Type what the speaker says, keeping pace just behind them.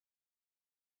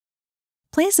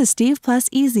Place a Steve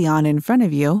EasyON in front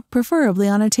of you, preferably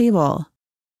on a table.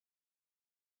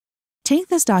 Take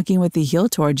the stocking with the heel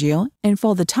towards you and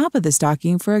fold the top of the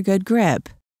stocking for a good grip.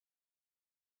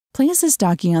 Place the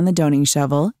stocking on the doning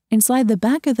shovel and slide the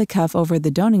back of the cuff over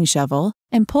the doning shovel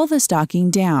and pull the stocking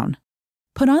down.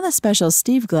 Put on the special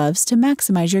Steve gloves to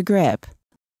maximize your grip.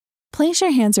 Place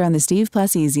your hands around the Steve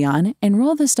EasyON and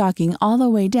roll the stocking all the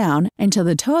way down until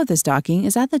the toe of the stocking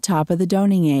is at the top of the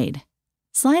doning aid.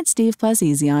 Slide Steve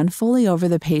EasyON fully over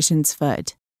the patient's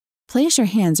foot. Place your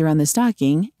hands around the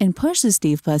stocking and push the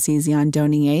Steve EasyON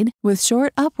doning aid with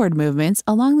short upward movements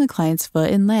along the client's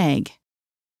foot and leg.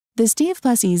 The Steve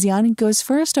EasyON goes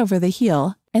first over the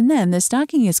heel, and then the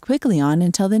stocking is quickly on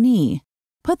until the knee.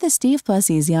 Put the Steve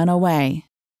EasyON away.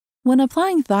 When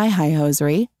applying thigh-high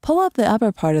hosiery, pull up the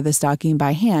upper part of the stocking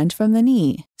by hand from the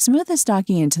knee. Smooth the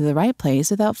stocking into the right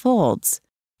place without folds.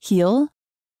 Heel,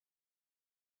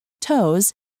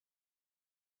 toes,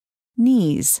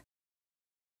 knees.